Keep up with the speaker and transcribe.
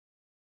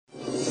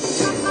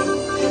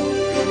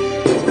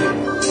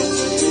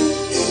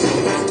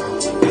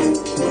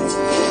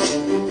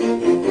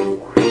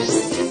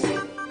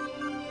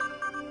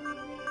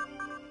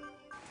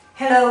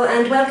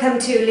Welcome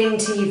to Lynn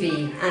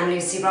TV. I'm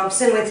Lucy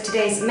Robson with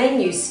today's main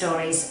news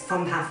stories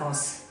from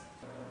PAPHOS.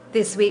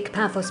 This week,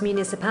 PAPHOS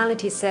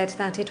municipality said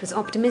that it was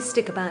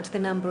optimistic about the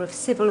number of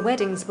civil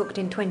weddings booked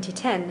in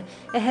 2010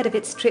 ahead of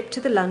its trip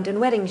to the London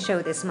Wedding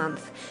Show this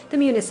month. The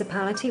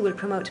municipality will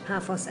promote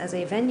PAPHOS as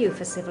a venue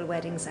for civil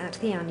weddings at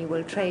the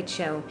annual trade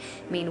show.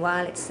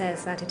 Meanwhile, it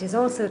says that it is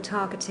also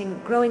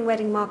targeting growing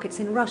wedding markets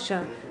in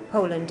Russia,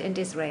 Poland and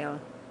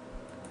Israel.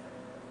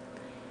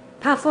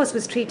 PAPHOS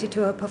was treated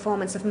to a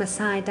performance of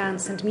Maasai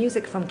dance and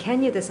music from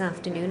Kenya this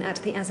afternoon at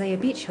the Azaya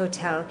Beach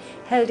Hotel,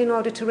 held in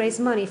order to raise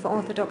money for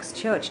Orthodox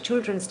Church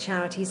children's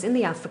charities in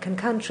the African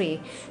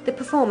country. The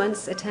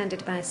performance,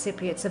 attended by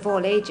Cypriots of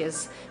all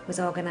ages, was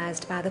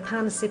organised by the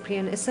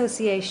Pan-Cyprian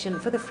Association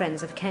for the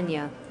Friends of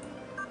Kenya.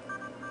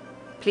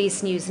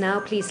 Police news now.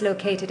 Police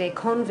located a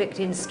convict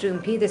in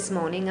Strumpy this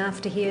morning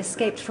after he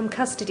escaped from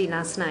custody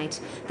last night.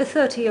 The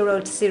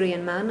 30-year-old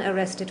Syrian man,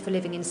 arrested for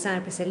living in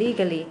Cyprus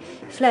illegally,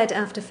 fled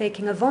after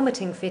faking a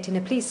vomiting fit in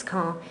a police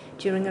car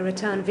during a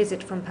return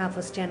visit from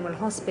PAPHOS General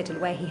Hospital,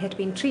 where he had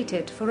been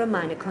treated for a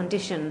minor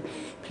condition.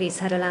 Police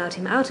had allowed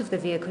him out of the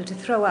vehicle to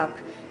throw up,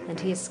 and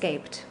he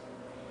escaped.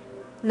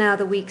 Now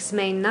the week's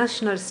main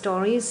national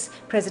stories.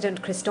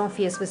 President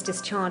Christofias was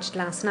discharged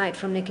last night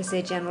from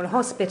Nikose General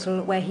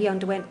Hospital, where he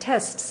underwent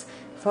tests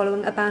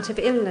following a bout of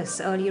illness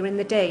earlier in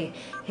the day.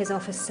 His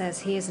office says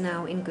he is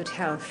now in good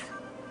health.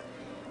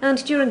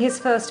 And during his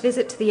first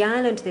visit to the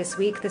island this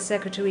week, the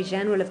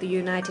Secretary-General of the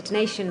United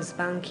Nations,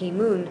 Ban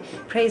Ki-moon,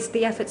 praised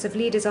the efforts of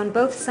leaders on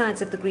both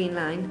sides of the Green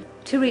Line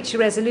to reach a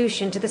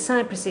resolution to the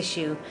Cyprus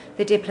issue.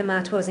 The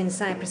diplomat was in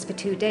Cyprus for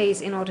 2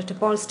 days in order to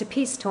bolster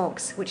peace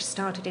talks, which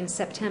started in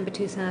September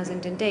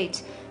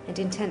 2008 and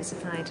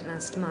intensified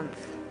last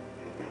month.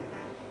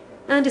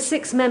 And a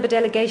 6-member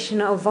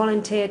delegation of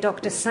volunteer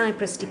Dr.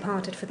 CYPRUS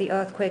departed for the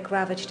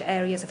earthquake-ravaged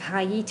areas of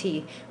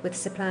Haiti with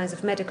supplies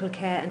of medical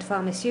care and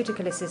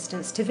pharmaceutical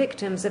assistance to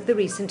victims of the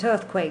recent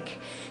earthquake.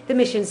 The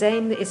mission's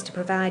aim is to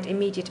provide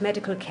immediate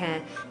medical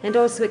care and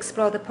also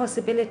explore the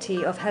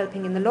possibility of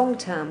helping in the long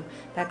term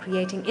by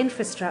creating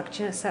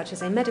infrastructure such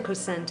as a medical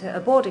center, a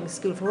boarding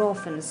school for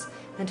orphans,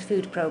 and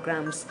food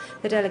programs.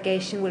 The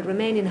delegation will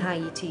remain in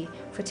Haiti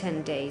for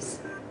 10 days.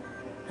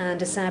 And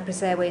a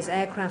Cyprus Airways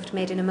aircraft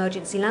made an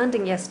emergency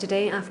landing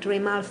yesterday after a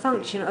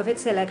malfunction of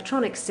its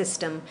electronics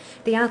system.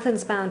 The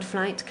Athens-bound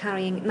flight,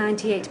 carrying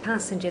 98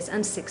 passengers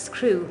and 6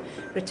 crew,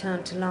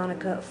 returned to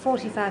Larnaca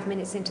 45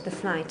 minutes into the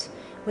flight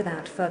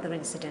without further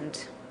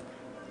incident.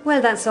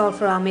 Well, that's all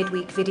for our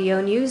midweek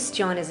video news.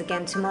 Join us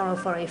again tomorrow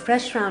for a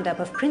fresh roundup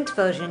of print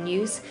version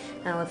news.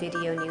 Our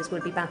video news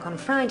will be back on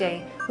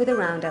Friday with a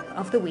roundup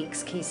of the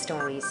week's key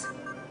stories.